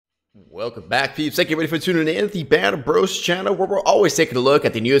Welcome back, peeps. Thank you everybody for tuning in to the Battle Bros channel, where we're always taking a look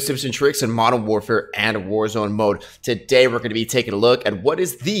at the newest tips and tricks in Modern Warfare and Warzone mode. Today, we're going to be taking a look at what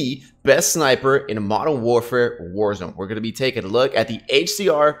is the best sniper in Modern Warfare Warzone. We're going to be taking a look at the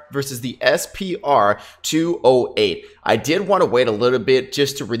HDR versus the SPR 208. I did want to wait a little bit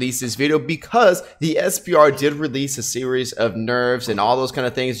just to release this video because the SPR did release a series of nerfs and all those kind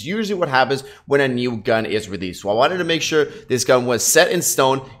of things. Usually what happens when a new gun is released. So I wanted to make sure this gun was set in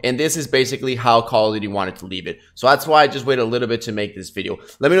stone, and this is basically how Call of Duty wanted to leave it. So that's why I just waited a little bit to make this video.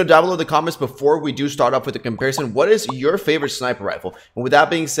 Let me know down below in the comments before we do start off with the comparison. What is your favorite sniper rifle? And with that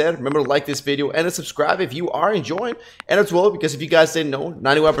being said, remember to like this video and to subscribe if you are enjoying. And as well, because if you guys didn't know,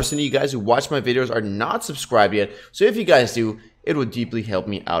 91% of you guys who watch my videos are not subscribed yet. So if you guys do, it would deeply help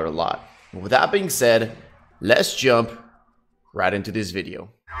me out a lot. And with that being said, let's jump right into this video.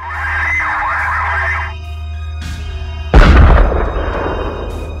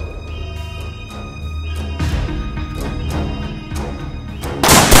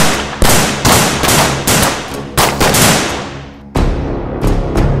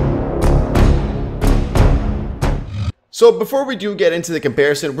 So before we do get into the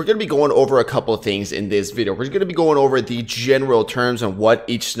comparison, we're going to be going over a couple of things in this video. We're going to be going over the general terms on what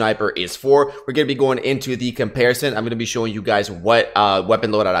each sniper is for. We're going to be going into the comparison. I'm going to be showing you guys what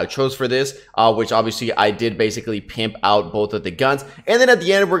weapon loadout I chose for this, which obviously I did basically pimp out both of the guns. And then at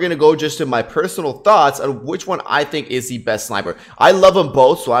the end, we're going to go just to my personal thoughts on which one I think is the best sniper. I love them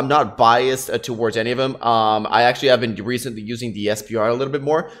both, so I'm not biased towards any of them. I actually have been recently using the SPR a little bit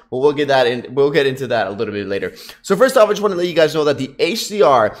more, but we'll get into that a little bit later. So first off, I just want to let you guys know that the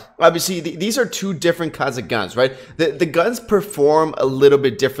HDR, obviously these are two different kinds of guns, right? The guns perform a little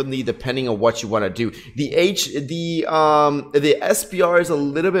bit differently depending on what you want to do. The SPR is a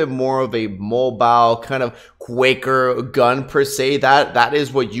little bit more of a mobile kind of quicker gun per se. That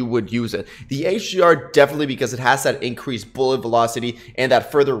is what you would use it. The HDR definitely, because it has that increased bullet velocity and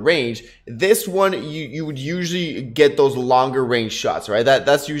that further range. This one you would usually get those longer range shots, right?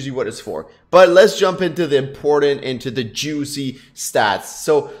 That's usually what it's for. But let's jump into the juicy stats.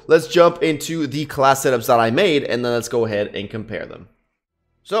 So let's jump into the class setups that I made, and then let's go ahead and compare them.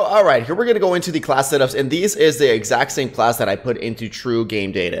 So, alright, here we're going to go into the class setups, and this is the exact same class that I put into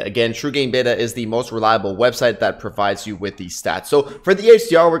trugamedata. Again, trugamedata is the most reliable website that provides you with these stats. So, for the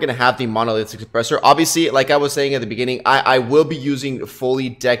HDR, we're going to have the monolithic suppressor. Obviously, like I was saying at the beginning, I will be using fully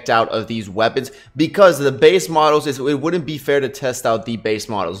decked out of these weapons because the base models, it wouldn't be fair to test out the base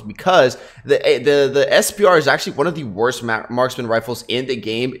models because the SPR is actually one of the worst marksman rifles in the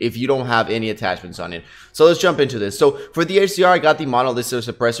game if you don't have any attachments on it. So, let's jump into this. So, for the HDR, I got the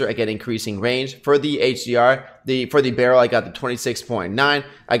monolithic suppressor, again increasing range. For the HDR, for the barrel, I got the 26.9.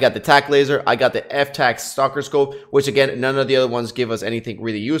 I got the tac laser. I got the F-tac stalker scope, which again, none of the other ones give us anything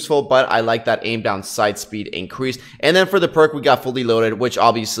really useful, but I like that aim down sight speed increase. And then for the perk, we got fully loaded, which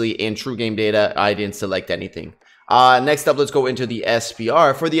obviously in trugamedata, I didn't select anything. Next up, let's go into the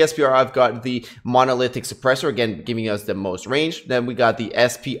SPR. For the SPR, I've got the monolithic suppressor, again, giving us the most range. Then we got the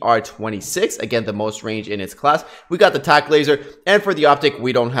SPR 26, again, the most range in its class. We got the tac laser, and for the optic,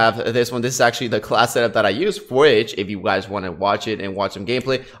 we don't have this one. This is actually the class setup that I use, for which, if you guys want to watch it and watch some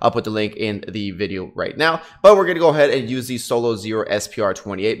gameplay, I'll put the link in the video right now. But we're going to go ahead and use the Solo Zero SPR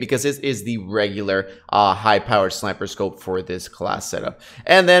 28 because this is the regular high-powered sniper scope for this class setup.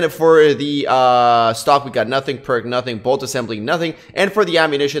 And then for the stock, we got nothing, perk, nothing, bolt assembly, nothing. And for the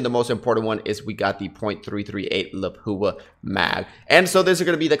ammunition, the most important one is we got the .338 Lapua mag. And so these are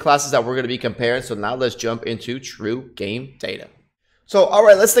going to be the classes that we're going to be comparing. So now let's jump into trugamedata. So, all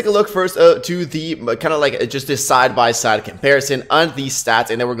right, let's take a look first to the kind of like just this side-by-side comparison on these stats,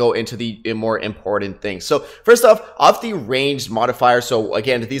 and then we'll go into the more important things. So, first off the range modifier. So,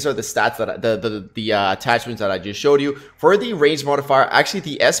 again, these are the stats that the attachments that I just showed you. For the range modifier, actually,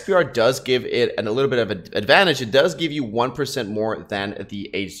 the SPR does give it a little bit of an advantage. It does give you 1% more than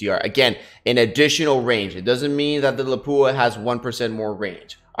the HDR. Again, an additional range. It doesn't mean that the Lapua has 1% more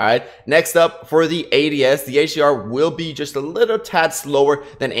range. All right, next up for the ADS, the HDR will be just a little tad slower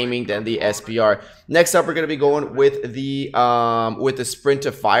than aiming than the SPR. Next up, we're going to be going with the sprint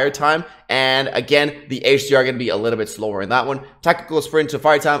to fire time, and again, the HDR going to be a little bit slower in that one. Tactical sprint to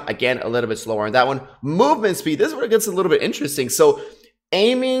fire time, again, a little bit slower in that one. Movement speed, this is where it gets a little bit interesting. So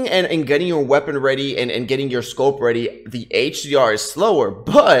aiming and getting your weapon ready and getting your scope ready, the HDR is slower,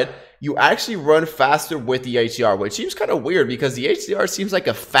 but you actually run faster with the HDR, which seems kind of weird because the HDR seems like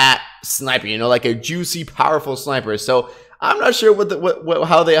a fat sniper, you know, like a juicy, powerful sniper. So I'm not sure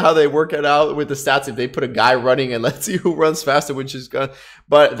how they work it out with the stats if they put a guy running and let's see who runs faster, which is good.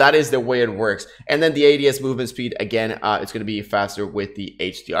 But that is the way it works. And then the ADS movement speed, again, it's going to be faster with the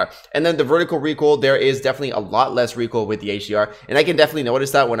HDR. And then the vertical recoil, there is definitely a lot less recoil with the HDR. And I can definitely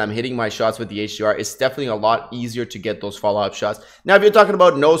notice that when I'm hitting my shots with the HDR, it's definitely a lot easier to get those follow-up shots. Now, if you're talking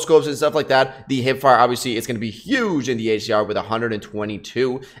about no scopes and stuff like that, the hipfire, obviously, it's going to be huge in the HDR with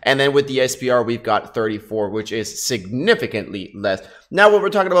 122. And then with the SPR, we've got 34, which is significantly less. Now, when we're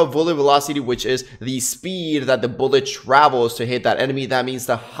talking about bullet velocity, which is the speed that the bullet travels to hit that enemy, that means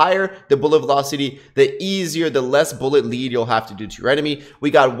the higher the bullet velocity, the easier, the less bullet lead you'll have to do to your enemy.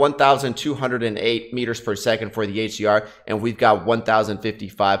 We got 1,208 meters per second for the HDR, and we've got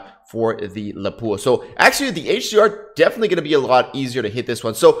 1,055 for the Lapua. So actually the HDR definitely going to be a lot easier to hit this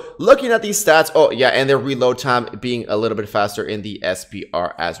one. So looking at these stats, oh yeah, and their reload time being a little bit faster in the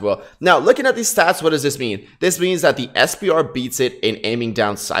SPR as well. Now looking at these stats, what does this mean? This means that the SPR beats it in aiming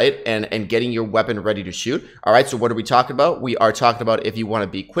down sight and getting your weapon ready to shoot. All right, so what are we talking about? We are talking about if you want to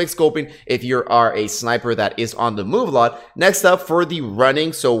be quick scoping, if you are a sniper that is on the move a lot. Next up for the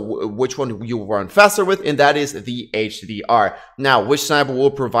running, so which one you run faster with, and that is the HDR. Now, which sniper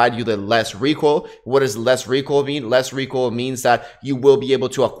will provide you the less recoil? What does less recoil mean? Less recoil means that you will be able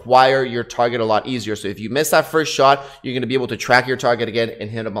to acquire your target a lot easier. So if you miss that first shot, you're going to be able to track your target again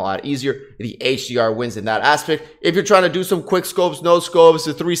and hit them a lot easier. The HDR wins in that aspect. If you're trying to do some quick scopes, no scopes,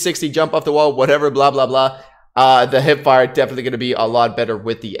 a 360 jump off the wall, whatever, blah, blah, blah, the hipfire definitely going to be a lot better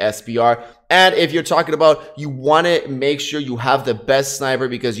with the SPR. And if you're talking about you want to make sure you have the best sniper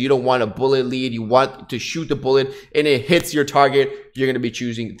because you don't want a bullet lead, you want to shoot the bullet and it hits your target, you're going to be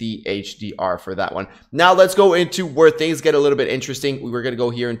choosing the HDR for that one. Now let's go into where things get a little bit interesting. We're going to go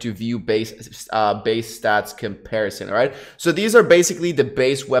here into view base stats comparison. All right, so these are basically the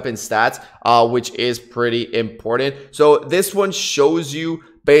base weapon stats, which is pretty important. So this one shows you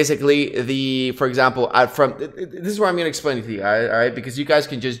basically the, for example, this is where I'm going to explain it to you, all right, because you guys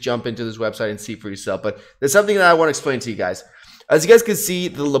can just jump into this website and see for yourself, but there's something that I want to explain to you guys. As you guys can see,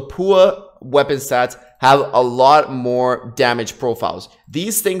 the Lapua weapon stats have a lot more damage profiles.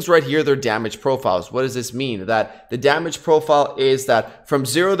 These things right here, they're damage profiles. What does this mean? That the damage profile is that from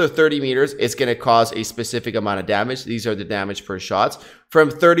 0 to 30 meters, it's going to cause a specific amount of damage. These are the damage per shots. From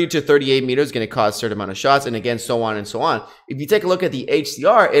 30 to 38 meters, it's going to cause a certain amount of shots, and again, so on and so on. If you take a look at the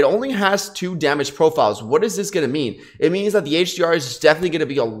HDR, it only has 2 damage profiles. What is this going to mean? It means that the HDR is definitely going to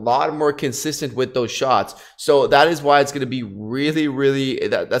be a lot more consistent with those shots. So that is why it's going to be really,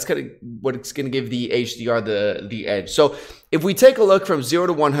 that's kind of what it's going to give the HDR the edge. So if we take a look from 0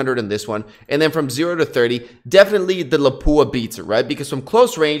 to 100 in this one, and then from 0 to 30, definitely the Lapua beats it, right? Because from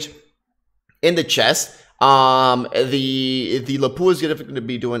close range in the chest, the Lapua is going to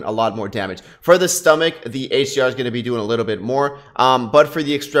be doing a lot more damage. For the stomach, the HDR is going to be doing a little bit more, but for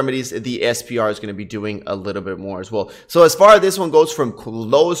the extremities, the SPR is going to be doing a little bit more as well. So as far as this one goes from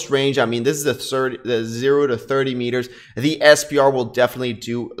close range, I mean, this is the 0 to 30 meters, the SPR will definitely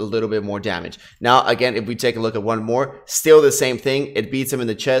do a little bit more damage. Now, again, if we take a look at one more, still the same thing. It beats him in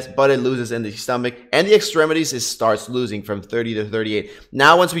the chest, but it loses in the stomach, and the extremities, it starts losing from 30 to 38.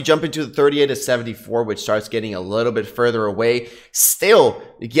 Now, once we jump into the 38 to 74, which starts getting a little bit further away, still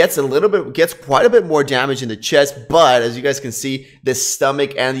it gets quite a bit more damage in the chest, but as you guys can see, the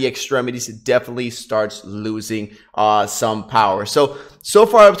stomach and the extremities definitely starts losing some power. So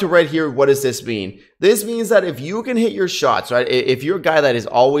far up to right here, what does this mean? This means that if you can hit your shots, right, if you're a guy that is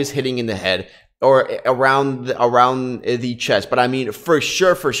always hitting in the head or around the chest, but I mean for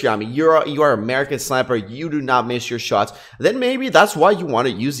sure, I mean you are American sniper, you do not miss your shots, then maybe that's why you want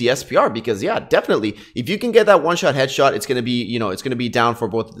to use the SPR, because yeah, definitely if you can get that one-shot headshot, it's going to be, it's going to be down for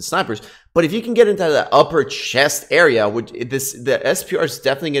both of the snipers. But if you can get into the upper chest area, the SPR is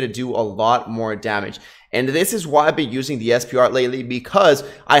definitely going to do a lot more damage. And this is why I've been using the SPR lately, because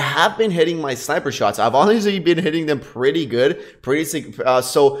I have been hitting my sniper shots. I've honestly been hitting them pretty good,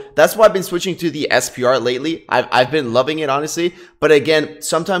 so that's why I've been switching to the SPR lately. I've been loving it, honestly. But again,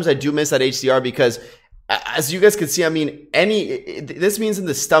 sometimes I do miss that HDR because, as you guys can see, I mean, this means in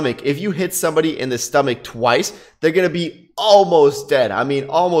the stomach, if you hit somebody in the stomach twice, they're going to be almost dead. I mean,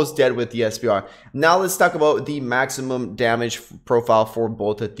 almost dead with the SPR. Now let's talk about the maximum damage profile for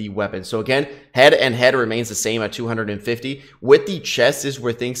both of the weapons. So again, head and head remains the same at 250. With the chest is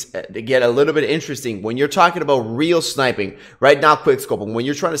where things get a little bit interesting. When you're talking about real sniping, right now, quick scoping, when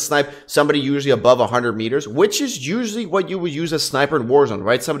you're trying to snipe somebody usually above 100 meters, which is usually what you would use as sniper in Warzone,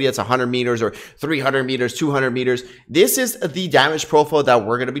 right? Somebody that's 100 meters or 300 meters, 200 meters. This is the damage profile that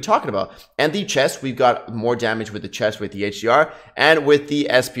we're going to be talking about. And the chest, we've got more damage with the chest with the the HDR, and with the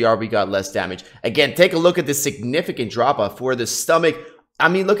SPR we got less damage. Again, take a look at this significant drop off for the stomach. I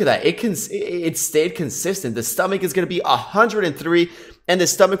mean, look at that. It stayed consistent. The stomach is going to be 103, and the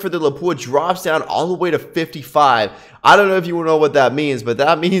stomach for the lapua drops down all the way to 55. I don't know if you know what that means, but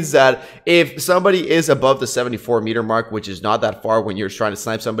that means that if somebody is above the 74-meter mark, which is not that far when you're trying to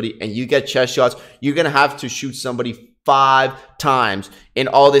snipe somebody, and you get chest shots, you're going to have to shoot somebody 5 times in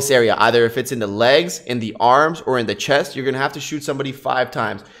all this area. Either if it's in the legs, in the arms, or in the chest, you're going to have to shoot somebody 5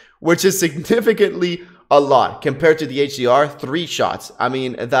 times, which is significantly a lot compared to the HDR. 3 shots. I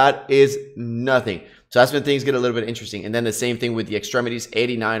mean, that is nothing. So that's when things get a little bit interesting. And then the same thing with the extremities,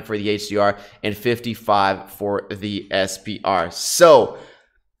 89 for the HDR and 55 for the SPR. So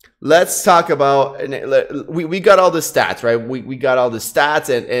let's talk about, we got all the stats, right? We got all the stats,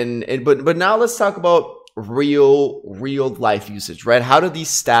 but now let's talk about real life usage, right? How do these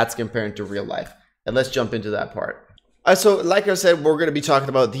stats compare into real life? And let's jump into that part. So like I said, we're going to be talking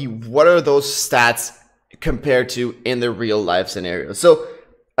about what are those stats compared to in the real life scenario. So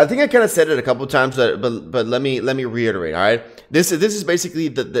I think I kind of said it a couple of times, but let me reiterate. All right, this is basically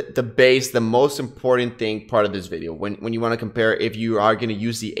the base, the most important thing part of this video when you want to compare if you are going to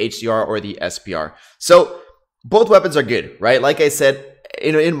use the HDR or the SPR. So both weapons are good, right? Like I said,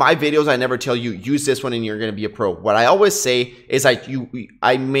 in my videos, I never tell you use this one and you're going to be a pro. What I always say is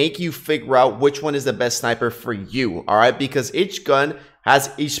I make you figure out which one is the best sniper for you. All right, because each gun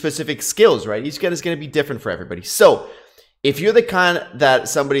has each specific skills, right? Each gun is going to be different for everybody. So if you're the kind that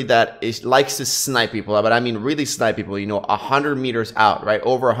somebody that likes to snipe people, but I mean really snipe people, you know, 100 meters out, right?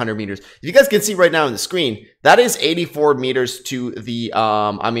 Over 100 meters. If you guys can see right now on the screen, that is 84 meters to the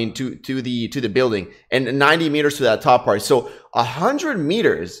to the building and 90 meters to that top part. So 100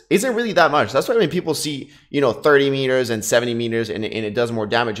 meters isn't really that much. That's why when people see, you know, 30 meters and 70 meters and it does more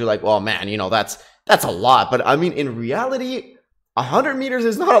damage, you're like, well, man, you know, that's a lot. But I mean, in reality, 100 meters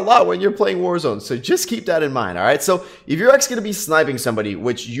is not a lot when you're playing Warzone, so just keep that in mind, all right? So if you're actually going to be sniping somebody,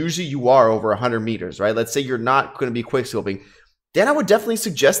 which usually you are over 100 meters, right? Let's say you're not going to be quickscoping, then I would definitely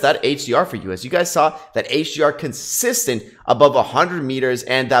suggest that HDR for you. As you guys saw, that HDR consistent above 100 meters,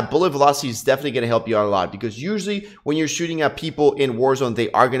 and that bullet velocity is definitely going to help you out a lot, because usually when you're shooting at people in Warzone,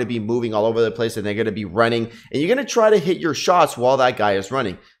 they are going to be moving all over the place and they're going to be running, and you're going to try to hit your shots while that guy is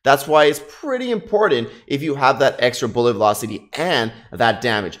running. That's why it's pretty important if you have that extra bullet velocity and that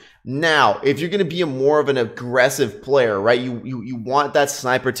damage. Now, if you're going to be more of an aggressive player, right, you want that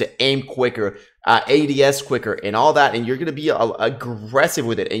sniper to aim quicker, ADS quicker and all that, and you're going to be aggressive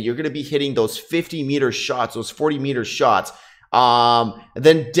with it, and you're going to be hitting those 50-meter shots, those 40-meter shots,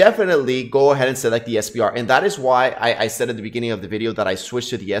 then definitely go ahead and select the SPR. And that is why I said at the beginning of the video that I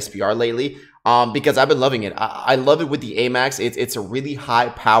switched to the SPR lately, because I've been loving it. I love it with the AMAX. It's a really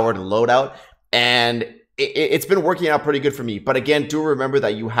high-powered loadout, and it's been working out pretty good for me. But again, do remember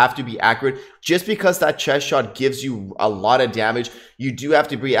that you have to be accurate. Just because that chest shot gives you a lot of damage, you do have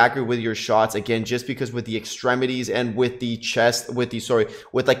to be accurate with your shots. Again, just because with the extremities and with the chest, with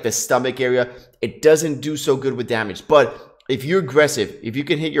like the stomach area, it doesn't do so good with damage. But if you're aggressive, if you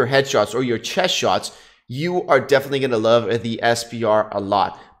can hit your headshots or your chest shots, you are definitely going to love the SPR a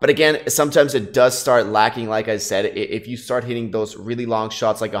lot. But again, sometimes it does start lacking. Like I said, if you start hitting those really long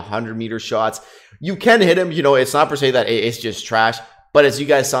shots, like 100-meter shots, you can hit them. You know, it's not per se that it's just trash. But as you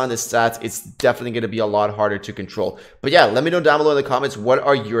guys saw in the stats, it's definitely going to be a lot harder to control. But yeah, let me know down below in the comments, what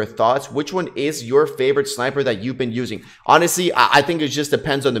are your thoughts? Which one is your favorite sniper that you've been using? Honestly, I think it just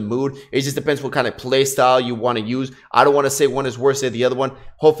depends on the mood. It just depends what kind of play style you want to use. I don't want to say one is worse than the other one.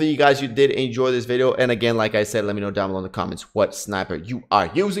 Hopefully you guys did enjoy this video. And again, like I said, let me know down below in the comments what sniper you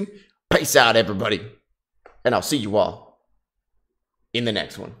are using. Peace out, everybody. And I'll see you all in the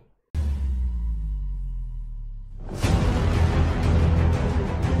next one.